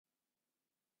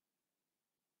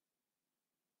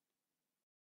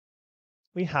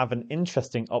We have an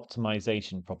interesting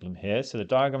optimization problem here. So the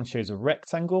diagram shows a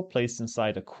rectangle placed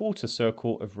inside a quarter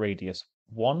circle of radius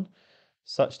 1,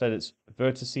 such that its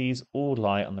vertices all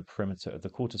lie on the perimeter of the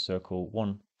quarter circle.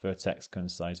 One vertex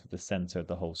coincides with the center of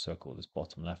the whole circle, this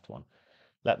bottom left one.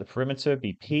 Let the perimeter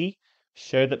be P.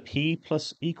 Show that P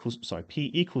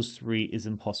equals 3 is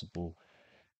impossible.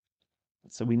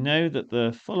 So we know that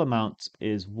the full amount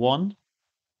is 1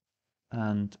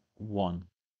 and 1.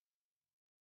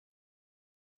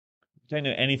 We don't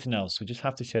know anything else. We just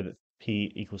have to show that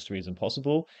P equals 3 is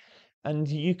impossible. And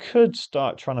you could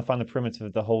start trying to find the perimeter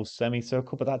of the whole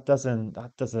semicircle, but that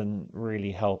doesn't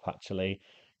really help actually.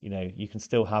 You can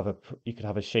still have you could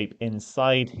have a shape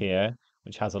inside here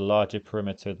which has a larger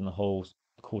perimeter than the whole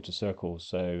quarter circle.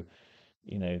 So,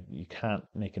 you can't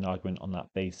make an argument on that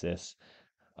basis.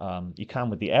 You can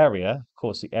with the area. Of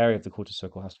course, the area of the quarter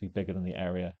circle has to be bigger than the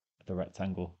area of the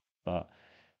rectangle. But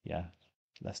yeah,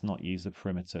 let's not use the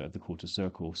perimeter of the quarter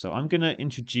circle. So I'm going to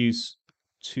introduce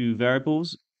two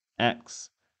variables, x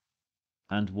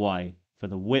and y, for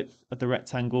the width of the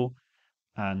rectangle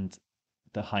and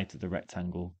the height of the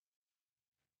rectangle.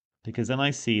 Because then I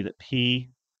see that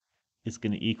p is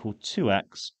going to equal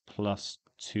 2x plus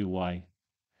 2y.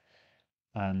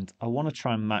 And I want to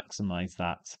try and maximize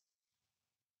that.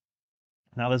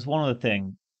 Now, there's one other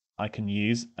thing I can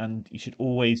use, and you should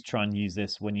always try and use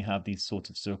this when you have these sort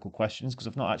of circle questions, because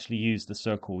I've not actually used the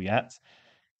circle yet.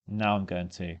 Now I'm going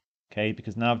to, okay?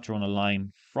 Because now I've drawn a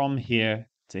line from here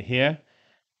to here,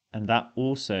 and that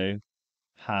also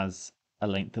has a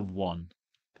length of 1,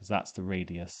 because that's the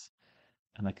radius.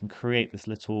 And I can create this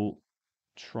little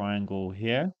triangle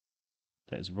here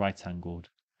that is right-angled.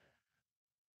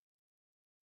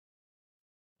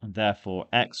 And therefore,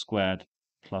 x squared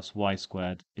plus y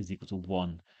squared is equal to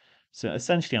 1. So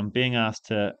essentially, I'm being asked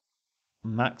to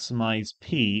maximize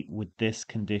p with this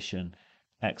condition,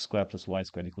 x squared plus y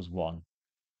squared equals 1.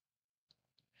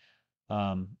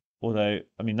 Although,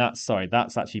 I mean, that's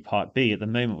actually part B. At the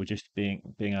moment, we're just being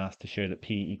asked to show that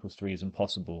p equals 3 is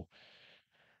impossible.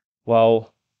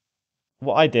 Well,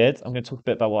 what I did, I'm going to talk a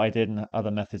bit about what I did and other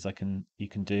methods you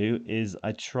can do, is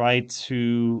I tried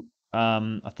to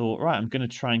I thought, right, I'm going to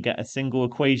try and get a single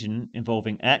equation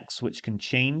involving x, which can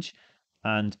change,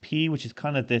 and p, which is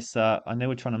kind of this, I know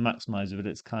we're trying to maximize it, but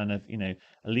it's kind of, at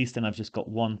least then I've just got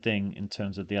one thing in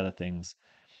terms of the other things.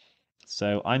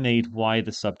 So I made y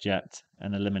the subject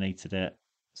and eliminated it.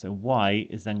 So y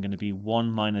is then going to be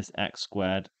 1 minus x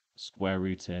squared square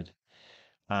rooted.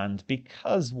 And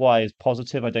because y is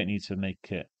positive, I don't need to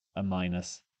make it a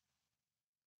minus.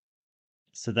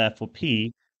 So therefore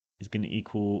p is going to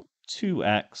equal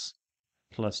 2x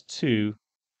plus 2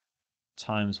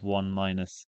 times 1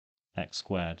 minus x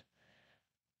squared.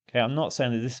 Okay, I'm not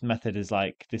saying that this method is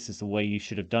like, this is the way you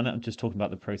should have done it. I'm just talking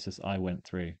about the process I went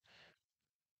through.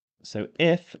 So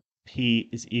if p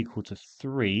is equal to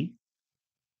 3,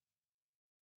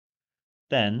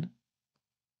 then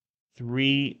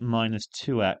 3 minus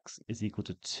 2x is equal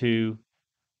to 2,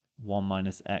 1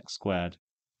 minus x squared.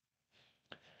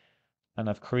 And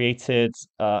I've created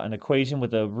an equation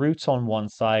with a root on one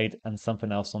side and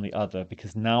something else on the other,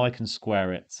 because now I can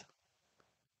square it.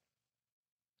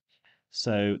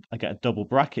 So I get a double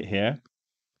bracket here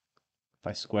if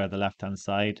I square the left-hand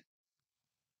side.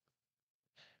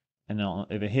 And now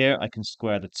over here, I can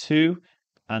square the 2,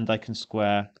 and I can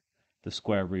square the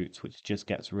square root, which just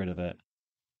gets rid of it.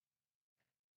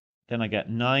 Then I get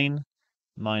 9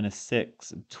 minus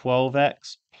 6,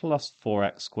 12x plus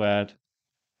 4x squared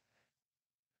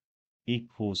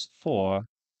equals 4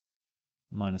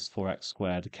 minus 4x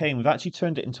squared. Okay, and we've actually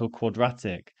turned it into a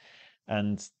quadratic.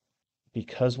 And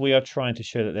because we are trying to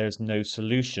show that there's no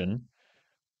solution,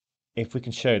 if we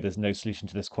can show there's no solution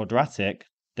to this quadratic,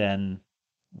 then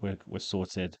we're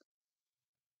sorted.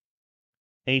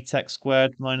 8x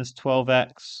squared minus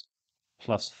 12x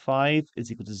plus 5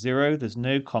 is equal to 0. There's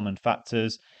no common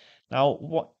factors.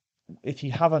 Now, if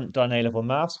you haven't done A-level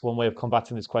maths, one way of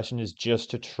combating this question is just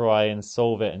to try and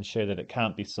solve it and show that it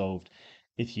can't be solved.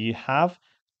 If you have,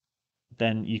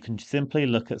 then you can simply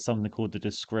look at something called the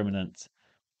discriminant,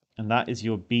 and that is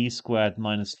your b squared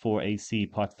minus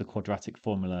 4ac part of the quadratic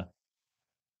formula.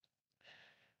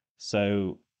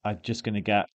 So I'm just going to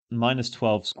get minus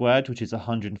 12 squared, which is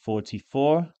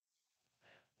 144,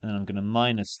 and I'm going to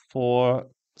minus 4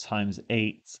 times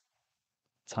 8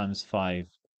 times 5.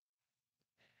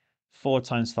 4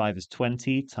 times 5 is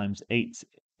 20, times 8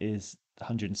 is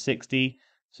 160,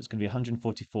 so it's going to be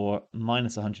 144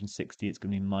 minus 160, it's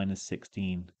going to be minus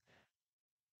 16,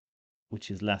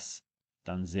 which is less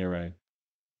than 0.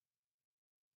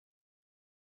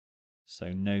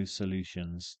 So no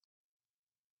solutions.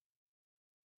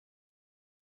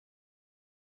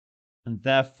 and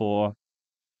therefore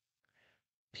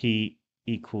p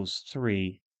equals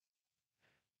 3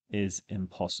 is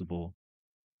impossible.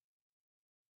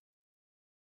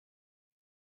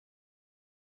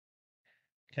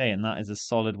 Okay, and that is a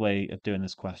solid way of doing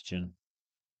this question.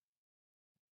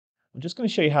 I'm just going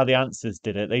to show you how the answers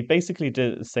did it. They basically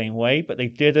did it the same way, but they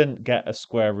didn't get a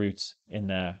square root in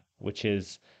there, which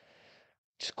is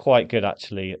quite good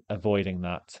actually, avoiding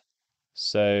that.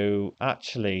 So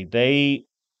actually, they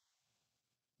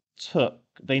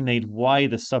made y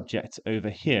the subject over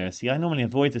here. See, I normally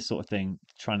avoid this sort of thing,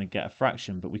 trying to get a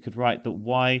fraction, but we could write that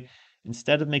y,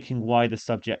 instead of making y the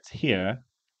subject here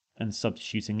and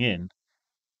substituting in,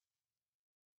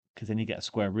 because then you get a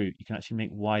square root, you can actually make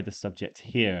y the subject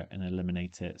here and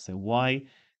eliminate it. So y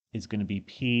is going to be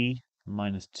p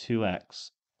minus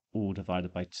 2x all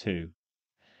divided by 2.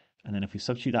 And then if we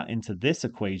substitute that into this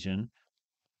equation,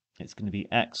 it's going to be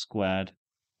x squared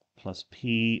plus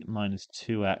p minus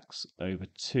 2x over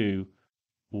 2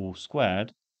 all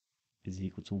squared is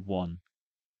equal to 1.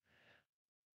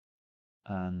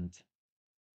 And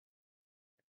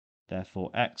therefore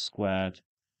x squared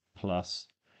plus,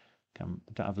 I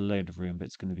don't have a load of room, but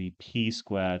it's going to be p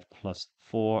squared plus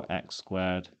 4x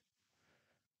squared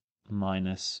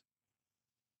minus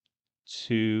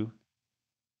 2.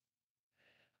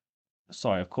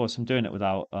 Sorry, of course, I'm doing it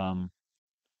without, I'm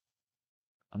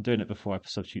doing it before I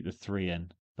substitute the 3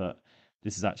 in, but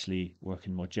this is actually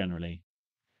working more generally.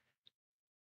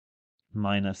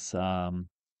 Minus,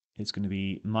 it's going to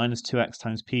be minus 2x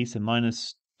times p, so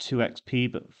minus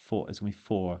 2xp, but 4 is going to be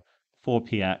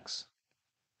 4px,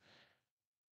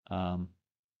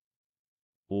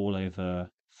 all over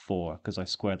 4, because I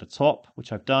square the top,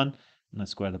 which I've done, and I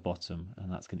square the bottom,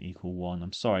 and that's going to equal 1.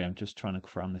 I'm sorry, I'm just trying to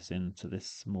cram this into this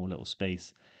small little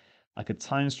space. I could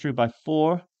times through by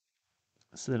 4,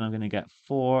 so then I'm going to get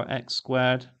 4x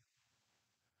squared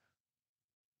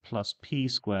plus p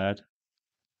squared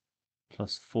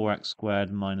plus 4x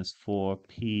squared minus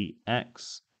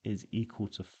 4px is equal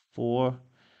to 4,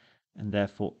 and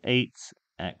therefore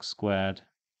 8x squared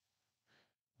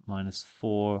minus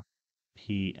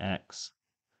 4px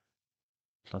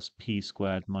plus p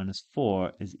squared minus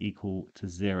 4 is equal to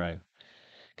 0.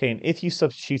 Okay, and if you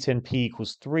substitute in p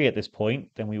equals 3 at this point,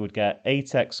 then we would get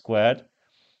 8x squared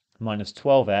minus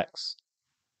 12x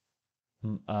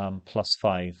plus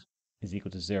 5 is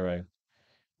equal to 0,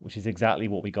 which is exactly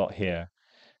what we got here.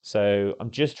 So I'm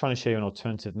just trying to show you an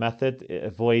alternative method. It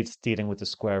avoids dealing with the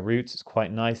square roots. It's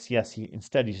quite nice. Yes,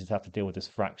 instead you just have to deal with this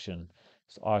fraction.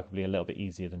 It's arguably a little bit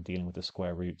easier than dealing with the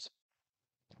square roots.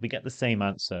 We get the same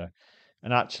answer.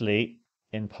 And actually,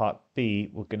 in part B,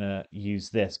 we're going to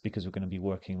use this because we're going to be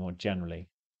working more generally.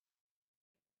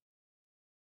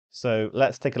 So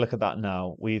let's take a look at that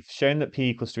now. We've shown that p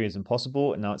equals 3 is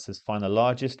impossible, and now it says find the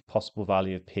largest possible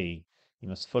value of p. You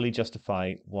must fully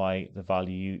justify why the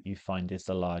value you find is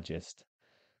the largest.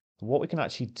 What we can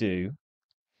actually do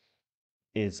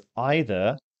is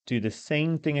either do the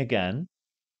same thing again,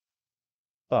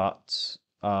 but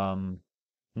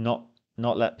not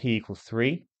let p equal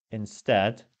 3.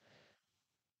 Instead,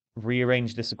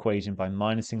 rearrange this equation by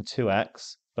minusing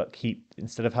 2x, but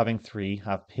instead of having 3,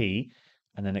 have p,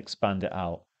 and then expand it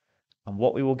out. And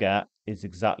what we will get is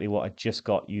exactly what I just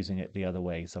got using it the other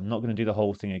way. So I'm not going to do the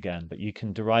whole thing again, but you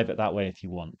can derive it that way if you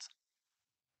want.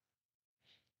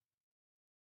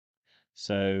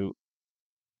 So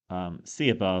see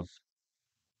above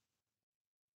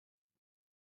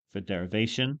for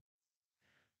derivation.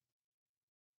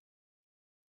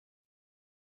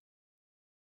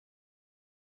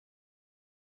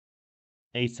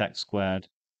 Eight x squared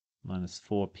minus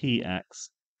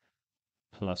 4px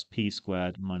plus p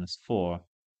squared minus 4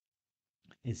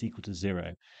 is equal to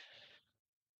 0.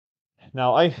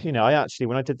 Now, I actually,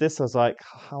 when I did this, I was like,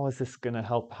 how is this going to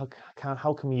help?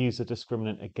 How can we use a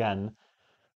discriminant again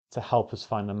to help us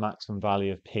find the maximum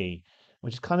value of p?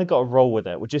 We just kind of got to roll with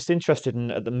it. We're just interested in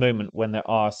at the moment when there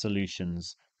are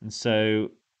solutions. And so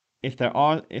if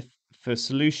for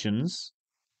solutions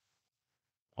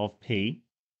of p,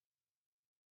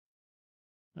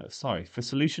 for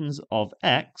solutions of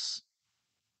x,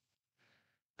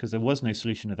 because there was no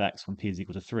solution of x when p is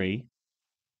equal to 3,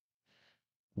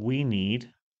 we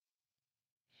need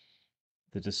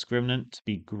the discriminant to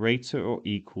be greater or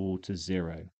equal to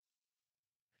 0.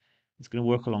 It's going to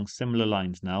work along similar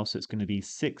lines now, so it's going to be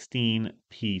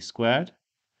 16p squared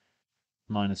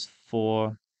minus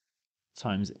 4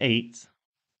 times 8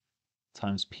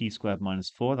 times p squared minus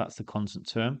 4, that's the constant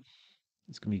term.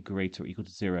 It's going to be greater or equal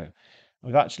to 0.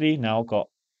 We've actually now got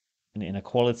an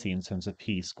inequality in terms of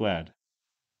p squared.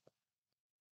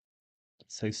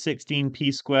 So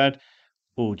 16p squared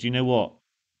Oh, do you know what?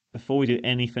 Before we do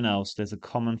anything else, there's a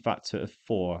common factor of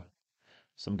 4.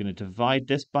 So I'm going to divide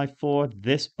this by 4,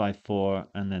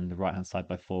 and then the right-hand side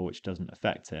by 4, which doesn't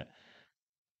affect it.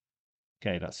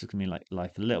 Okay, that's just going to make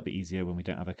life a little bit easier when we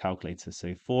don't have a calculator.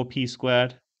 So 4p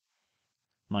squared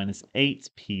minus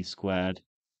 8p squared,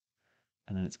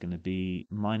 and then it's going to be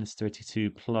minus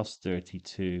 32 plus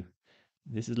 32.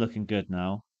 This is looking good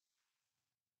now.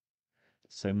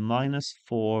 So minus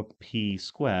 4p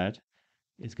squared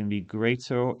is going to be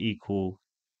greater or equal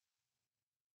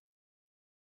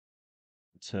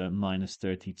to minus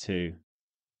 32.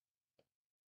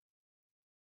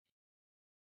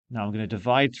 Now I'm going to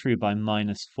divide through by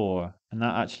minus 4, and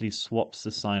that actually swaps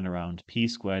the sign around. P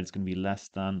squared is going to be less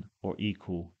than or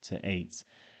equal to 8.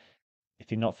 If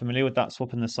you're not familiar with that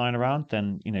swapping the sign around,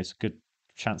 then it's a good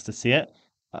chance to see it.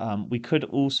 We could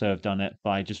also have done it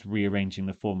by just rearranging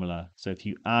the formula. So if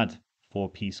you add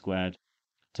 4p squared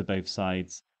to both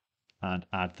sides and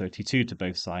add 32 to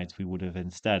both sides, we would have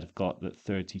instead got that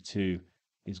 32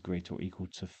 is greater or equal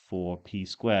to 4p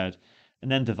squared,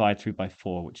 and then divide through by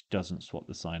 4, which doesn't swap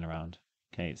the sign around.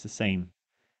 Okay, it's the same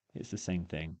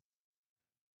thing.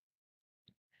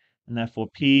 And therefore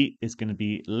p is going to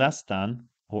be less than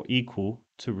or equal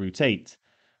to root 8,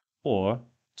 or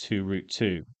 2 root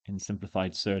 2 in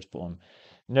simplified surd form.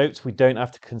 Note, we don't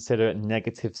have to consider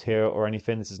negatives here or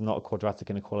anything. This is not a quadratic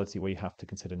inequality where you have to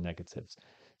consider negatives.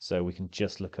 So we can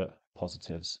just look at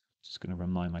positives. Just going to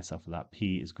remind myself of that.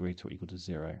 P is greater or equal to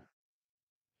 0.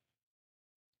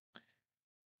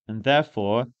 And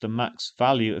therefore, the max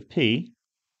value of P,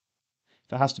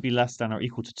 if it has to be less than or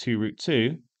equal to 2 root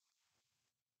 2,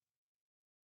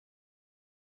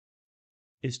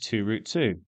 is 2 root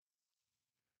 2.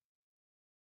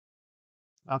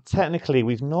 Now, technically,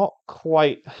 we've not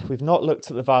looked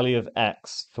at the value of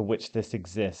x for which this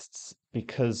exists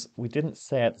because we didn't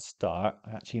say at the start,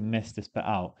 I actually missed this bit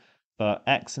out, but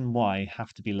x and y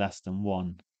have to be less than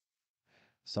 1.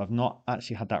 So I've not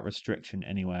actually had that restriction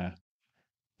anywhere,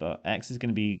 but x is going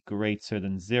to be greater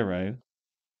than 0,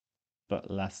 but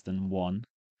less than 1,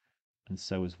 and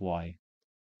so is y.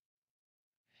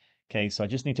 Okay, so I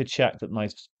just need to check that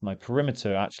my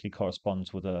perimeter actually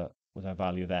corresponds with a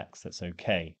value of x that's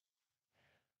okay.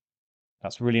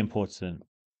 That's really important.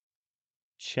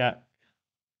 Check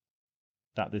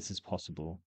that this is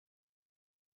possible.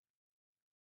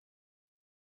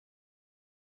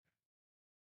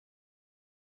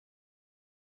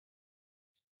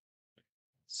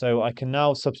 So I can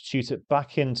now substitute it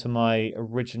back into my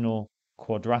original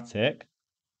quadratic.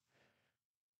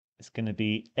 It's going to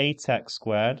be 8x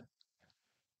squared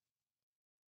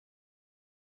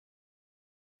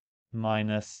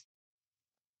minus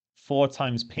 4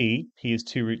 times p. P is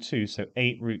 2 root 2, so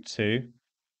 8 root 2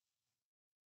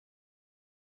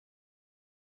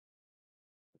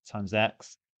 times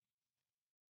x.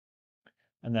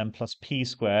 And then plus p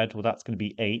squared, well, that's going to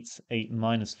be 8. 8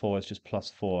 minus 4 is just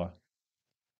plus 4.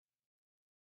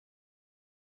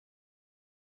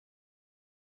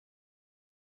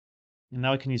 And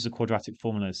now I can use the quadratic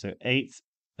formula. So 8,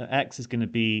 x is going to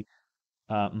be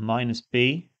minus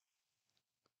b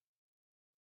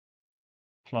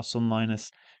plus or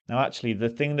minus. Now, actually, the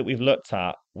thing that we've looked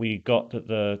at, we got that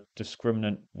the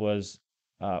discriminant was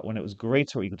when it was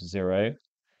greater or equal to 0,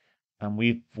 and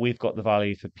we've got the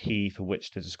value for p for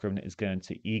which the discriminant is going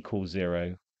to equal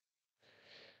 0.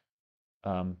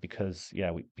 Because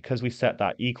because we set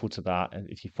that equal to that, and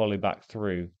if you follow back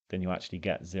through, then you actually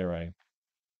get 0.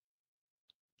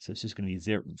 So it's just going to be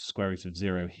 0 square root of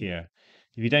 0 here.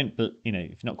 If you don't, if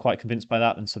you're not quite convinced by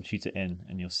that, then substitute it in,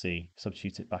 and you'll see.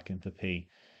 Substitute it back in for p.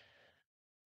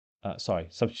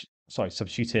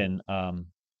 Substitute in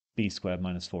b squared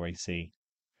minus 4ac.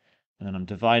 And then I'm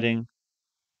dividing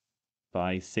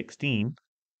by 16.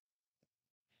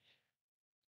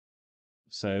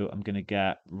 So I'm going to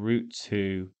get root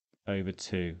 2 over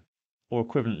 2, or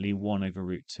equivalently 1 over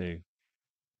root 2.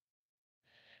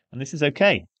 And this is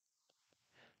okay.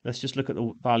 Let's just look at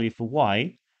the value for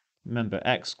y. Remember,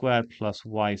 x squared plus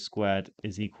y squared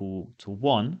is equal to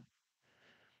 1.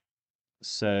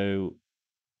 So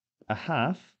a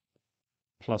half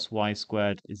plus y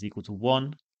squared is equal to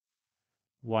 1.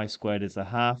 Y squared is a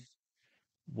half.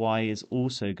 Y is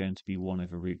also going to be 1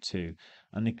 over root 2.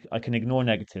 And I can ignore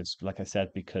negatives, like I said,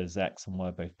 because x and y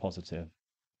are both positive.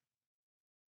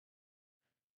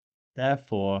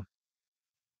 Therefore,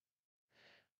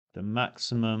 the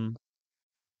maximum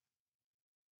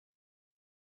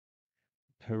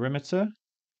perimeter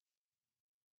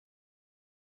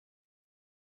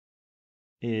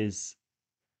is,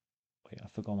 wait, I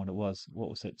forgot what it was. What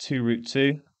was it? 2 root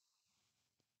 2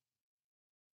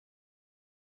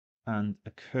 and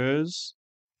occurs.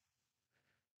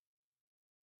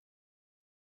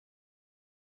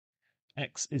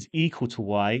 X is equal to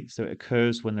y, so it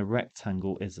occurs when the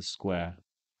rectangle is a square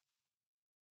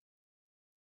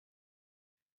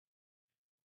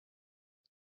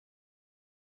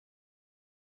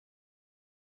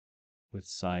with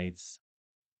sides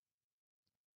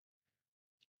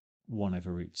 1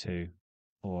 over root 2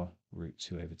 or root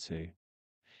 2 over 2.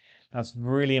 That's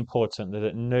really important that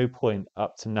at no point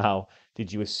up to now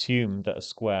did you assume that a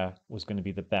square was going to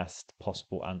be the best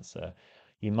possible answer.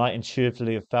 You might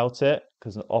intuitively have felt it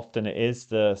because often it is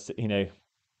the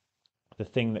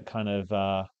thing that kind of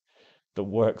that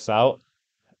works out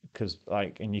because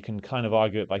like and you can kind of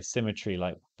argue it by symmetry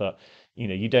like but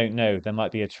you don't know there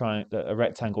might be a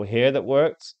rectangle here that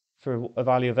worked for a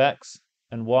value of x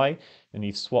and y and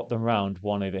you've swapped them around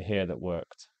one over here that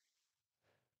worked.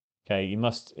 Okay,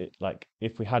 like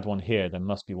if we had one here, there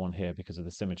must be one here because of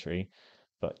the symmetry,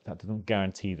 but that doesn't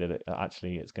guarantee that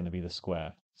actually it's going to be the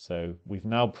square. So we've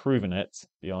now proven it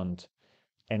beyond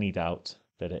any doubt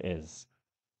that it is.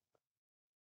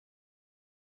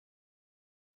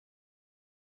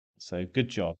 So good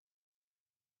job.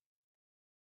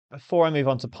 Before I move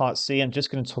on to part C, I'm just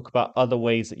going to talk about other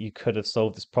ways that you could have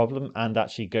solved this problem and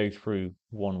actually go through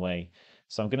one way.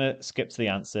 So I'm going to skip to the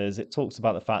answers. It talks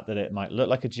about the fact that it might look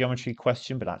like a geometry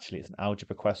question, but actually it's an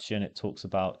algebra question. It talks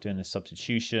about doing the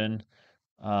substitution.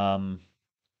 Um,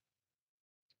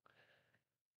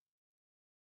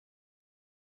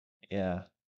 yeah.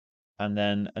 And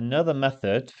then another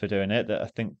method for doing it that I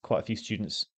think quite a few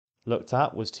students looked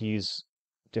at was to use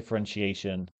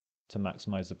differentiation to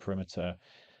maximize the perimeter,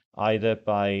 either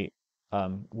by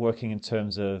working in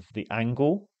terms of the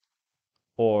angle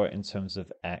or in terms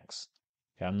of x.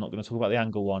 Okay, I'm not going to talk about the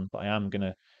angle one, but I am going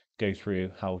to go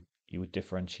through how you would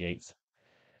differentiate.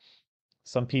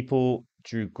 Some people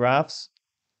drew graphs,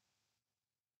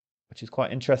 which is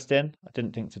quite interesting. I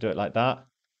didn't think to do it like that.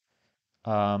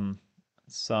 Um,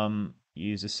 some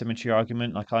use a symmetry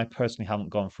argument. Like I personally haven't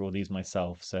gone through all these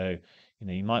myself, so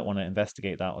you might want to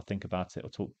investigate that or think about it or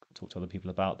talk to other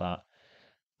people about that.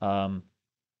 Um,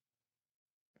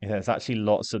 yeah, there's actually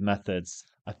lots of methods.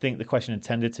 I think the question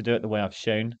intended to do it the way I've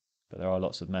shown, but there are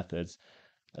lots of methods.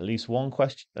 At least one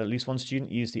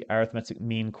student used the arithmetic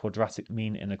mean quadratic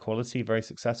mean inequality very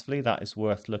successfully. That is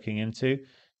worth looking into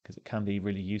because it can be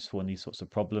really useful in these sorts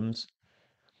of problems.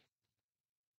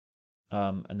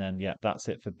 And then, yeah, that's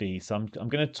it for B. So I'm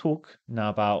going to talk now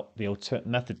about the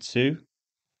method two.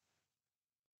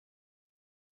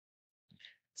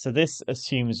 So this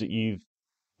assumes that you've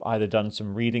either done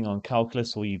some reading on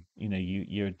calculus or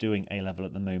you're doing A level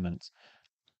at the moment.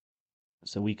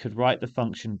 So we could write the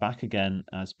function back again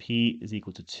as P is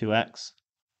equal to 2x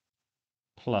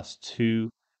plus 2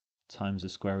 times the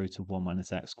square root of 1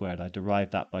 minus x squared. I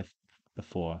derived that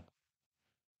before.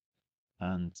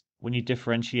 And when you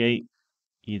differentiate,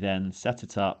 you then set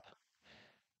it up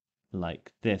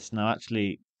like this. Now,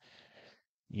 actually,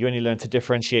 you only learn to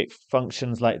differentiate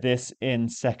functions like this in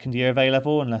second year of A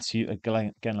level, unless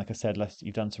again, like I said, unless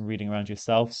you've done some reading around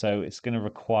yourself. So it's going to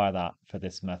require that for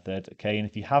this method. Okay. And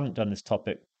if you haven't done this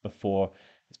topic before,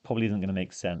 it probably isn't going to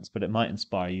make sense, but it might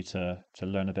inspire you to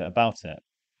learn a bit about it.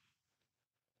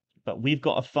 But we've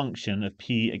got a function of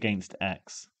P against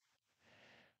X.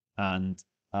 And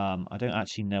I don't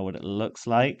actually know what it looks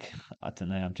like. I don't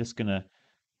know. I'm just going to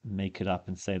make it up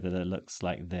and say that it looks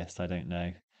like this. I don't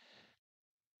know.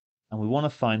 And we want to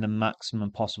find the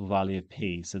maximum possible value of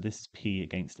P. So this is P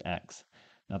against X.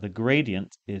 Now the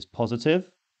gradient is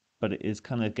positive, but it is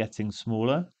kind of getting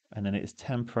smaller, and then it is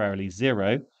temporarily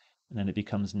 0, and then it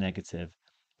becomes negative.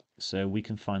 So we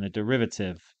can find the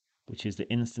derivative, which is the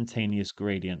instantaneous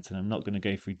gradient. And I'm not going to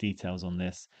go through details on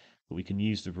this, but we can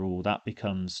use the rule. That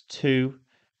becomes 2.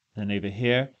 And then over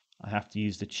here, I have to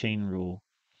use the chain rule.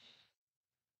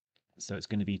 So it's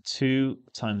going to be 2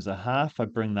 times a half. I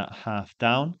bring that half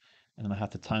down, and then I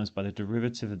have to times by the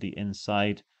derivative of the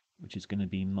inside, which is going to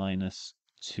be minus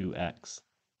 2x.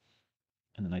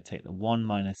 And then I take the 1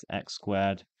 minus x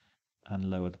squared and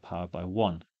lower the power by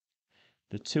 1.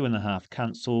 The 2.5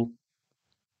 cancel.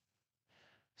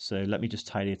 So let me just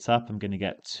tidy it up. I'm going to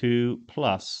get 2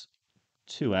 plus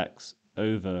 2x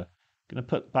over. I'm going to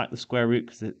put back the square root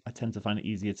because I tend to find it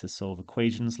easier to solve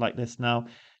equations like this now.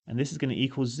 And this is going to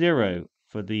equal 0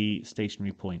 for the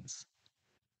stationary points.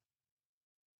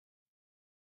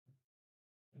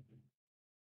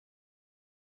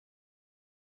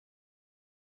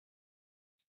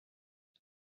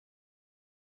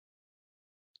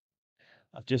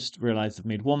 I've just realized I've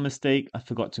made one mistake. I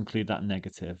forgot to include that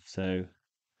negative. So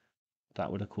that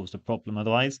would have caused a problem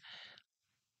otherwise.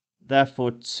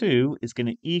 Therefore, 2 is going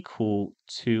to equal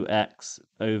 2x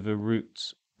over root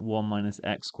 1 minus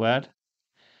x squared.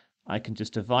 I can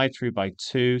just divide through by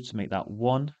 2 to make that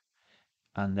 1,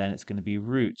 and then it's going to be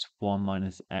root 1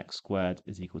 minus x squared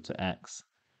is equal to x.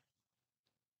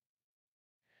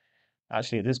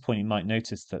 Actually, at this point, you might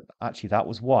notice that actually that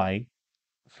was y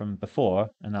from before,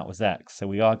 and that was x. So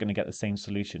we are going to get the same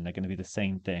solution. They're going to be the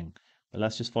same thing. But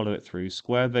let's just follow it through.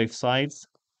 Square both sides.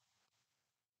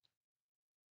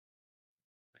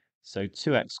 So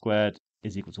 2x squared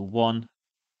is equal to 1.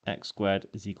 X squared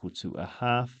is equal to a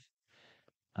half.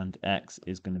 And x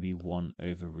is going to be 1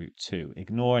 over root 2.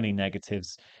 Ignore any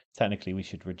negatives. Technically, we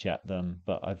should reject them,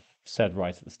 but I've said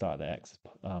right at the start that x is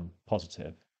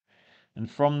positive. And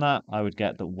from that, I would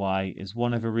get that y is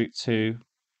 1 over root 2.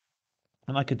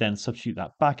 And I could then substitute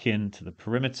that back into the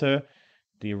perimeter,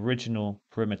 the original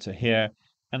perimeter here,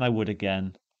 and I would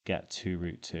again get 2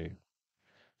 root 2.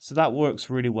 So that works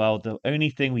really well. The only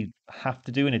thing we have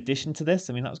to do in addition to this,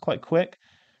 I mean, that was quite quick,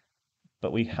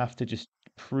 but we have to just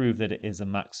prove that it is a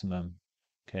maximum,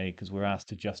 okay, because we're asked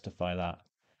to justify that.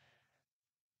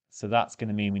 So that's going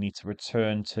to mean we need to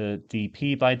return to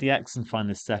dp by dx and find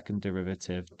the second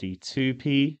derivative,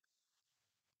 d2p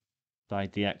by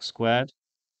dx squared.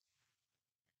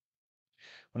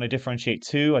 When I differentiate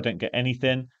 2, I don't get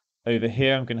anything. Over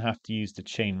here, I'm going to have to use the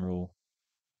chain rule.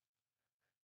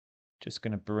 Just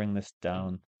going to bring this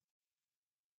down.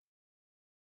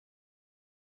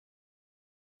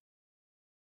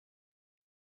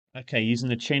 Okay, using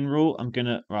the chain rule,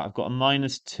 right, I've got a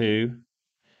minus 2,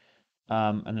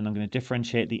 and then I'm going to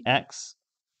differentiate the x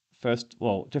first.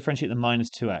 Well, differentiate the minus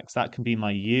 2x. That can be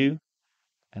my u,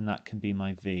 and that can be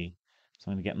my v.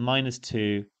 So I'm going to get minus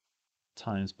 2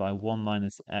 times by 1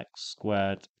 minus x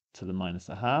squared to the minus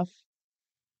a half.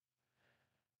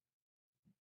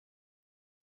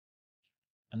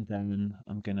 And then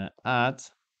I'm going to add,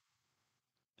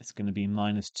 it's going to be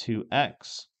minus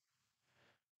 2x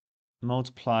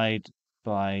multiplied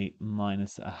by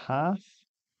minus a half.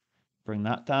 Bring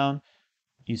that down.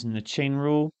 Using the chain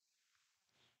rule,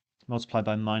 multiply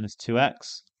by minus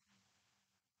 2x.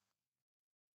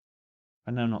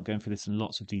 I know I'm not going through this in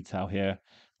lots of detail here.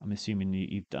 I'm assuming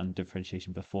you've done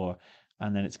differentiation before.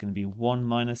 And then it's going to be 1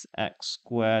 minus x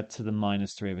squared to the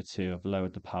minus 3 over 2. I've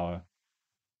lowered the power,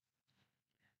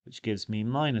 which gives me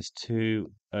minus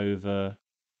 2 over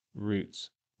root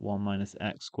 1 minus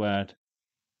x squared.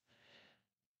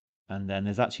 And then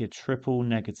there's actually a triple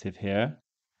negative here.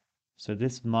 So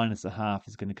this minus a half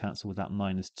is going to cancel with that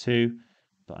minus 2.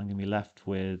 But I'm going to be left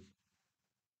with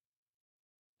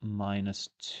minus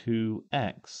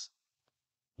 2x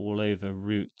all over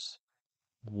root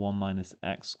 1 minus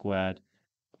x squared,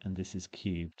 and this is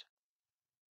cubed.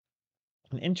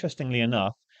 And interestingly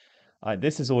enough,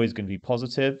 this is always going to be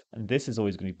positive, and this is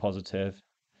always going to be positive.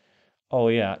 Oh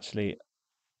yeah, actually,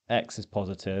 x is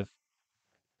positive.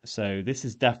 So this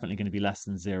is definitely going to be less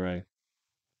than 0.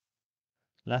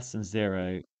 Less than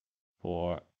 0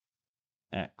 for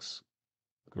x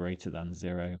greater than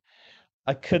 0.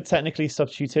 I could technically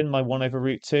substitute in my 1 over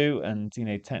root 2, and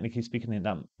technically speaking,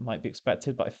 that might be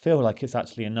expected, but I feel like it's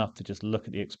actually enough to just look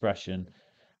at the expression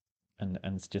and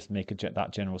just make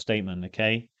that general statement,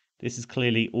 okay? This is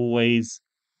clearly always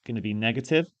going to be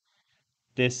negative.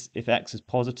 This, if x is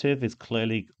positive, is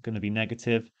clearly going to be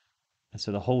negative, and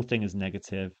so the whole thing is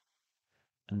negative,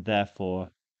 and therefore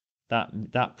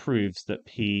that proves that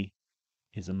P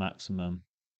is a maximum,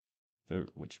 for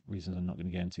which reasons I'm not going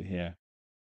to get into here.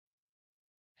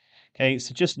 Okay,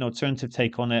 so just an alternative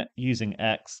take on it using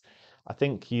x. I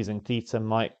think using theta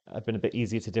might have been a bit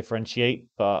easier to differentiate,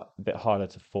 but a bit harder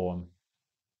to form.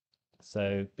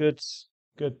 So good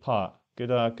part,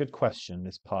 good question,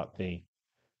 this part B.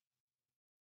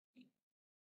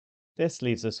 This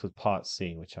leaves us with part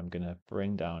C, which I'm going to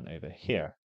bring down over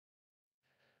here.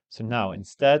 So now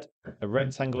instead, a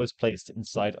rectangle is placed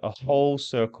inside a whole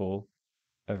circle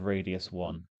of radius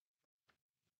 1,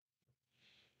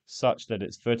 such that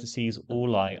its vertices all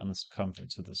lie on the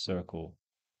circumference of the circle.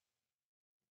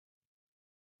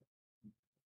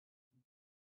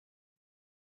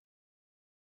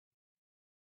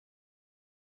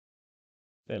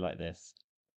 They're like this.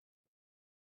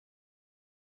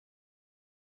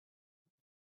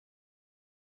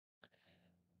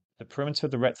 The perimeter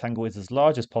of the rectangle is as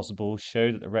large as possible.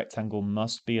 Show that the rectangle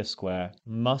must be a square,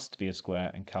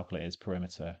 and calculate its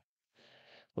perimeter.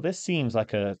 Well, this seems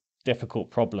like a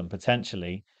difficult problem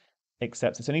potentially,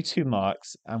 except it's only 2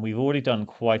 marks, and we've already done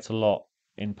quite a lot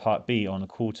in part B on a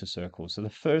quarter circle. So the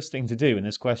first thing to do in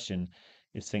this question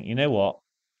is think, you know what?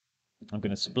 I'm going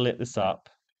to split this up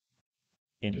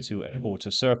into a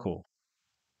quarter circle.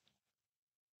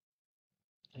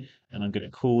 And I'm going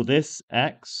to call this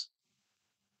x,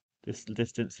 this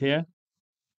distance here,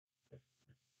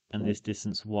 and this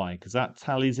distance y, because that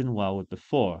tallies in well with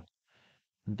before.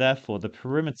 And therefore, the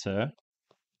perimeter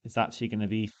is actually going to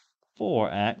be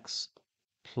 4x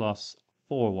plus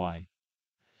 4y.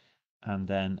 And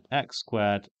then x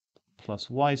squared plus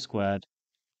y squared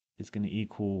is going to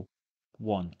equal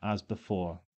 1 as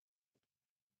before.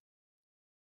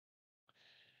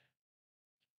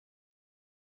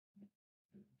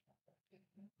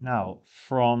 Now,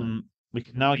 we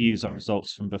can now use our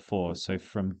results from before. So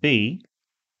from B,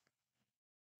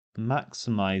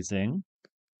 maximizing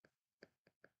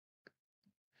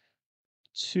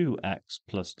 2x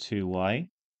plus 2y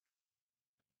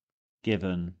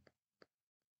given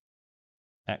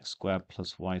x squared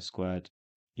plus y squared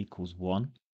equals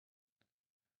 1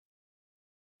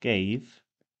 gave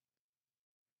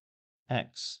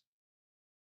x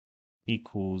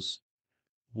equals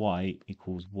y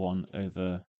equals 1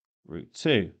 over root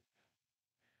 2.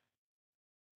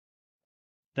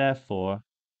 Therefore,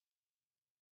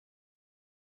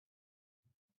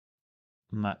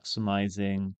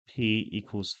 maximizing p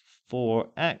equals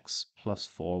 4x plus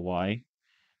 4y,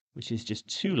 which is just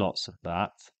two lots of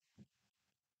that,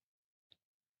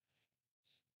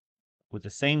 with the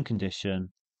same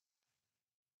condition,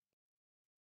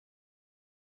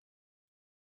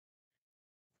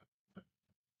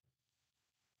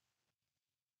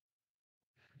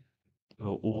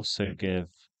 will also give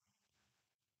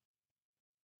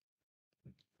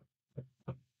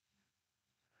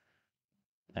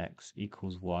x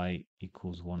equals y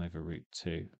equals 1 over root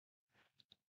 2.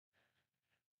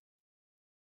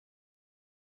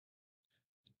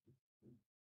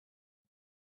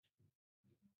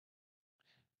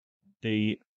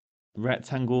 The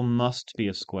rectangle must be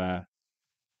a square.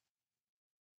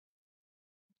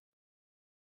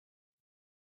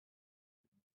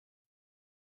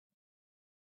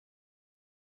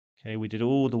 Okay, we did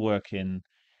all the work in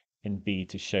B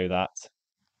to show that.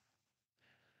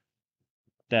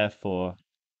 Therefore,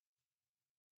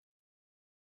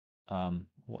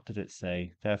 what did it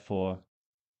say? Therefore,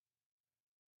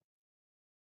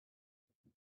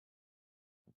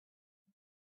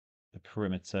 the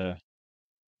perimeter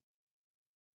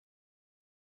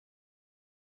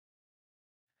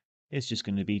is just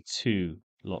going to be 2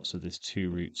 lots of this 2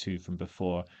 root 2 from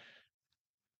before,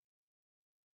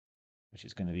 which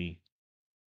is going to be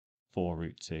 4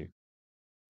 root 2.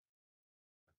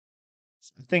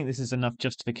 So I think this is enough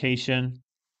justification.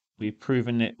 We've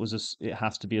proven it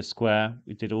has to be a square.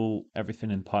 We did everything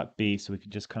in part B, so we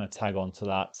could just kind of tag on to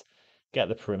that, get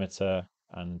the perimeter,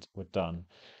 and we're done.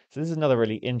 So this is another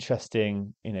really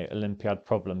interesting, Olympiad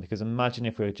problem, because imagine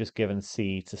if we were just given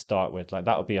C to start with, like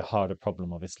that would be a harder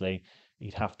problem, obviously.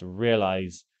 You'd have to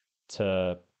realize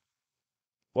to,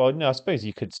 well, no, I suppose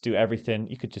you could do everything.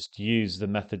 You could just use the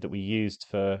method that we used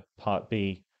for part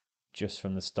B just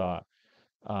from the start.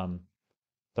 Um,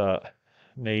 but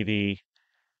maybe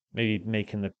maybe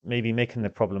making the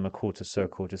problem a quarter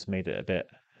circle just made it a bit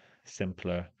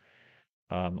simpler.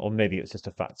 Or maybe it's just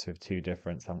a factor of two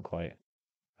difference. I haven't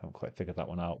quite figured that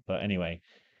one out. But anyway,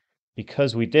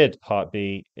 because we did part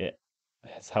B, it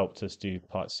has helped us do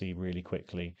part C really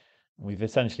quickly. We've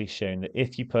essentially shown that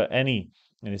if you put any,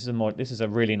 and this is a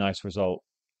really nice result.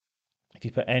 If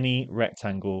you put any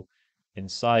rectangle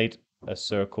inside a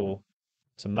circle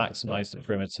to maximize the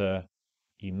perimeter,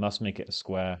 you must make it a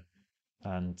square.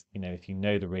 And if you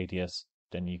know the radius,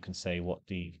 then you can say what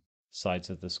the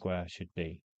sides of the square should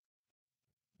be.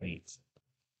 Neat.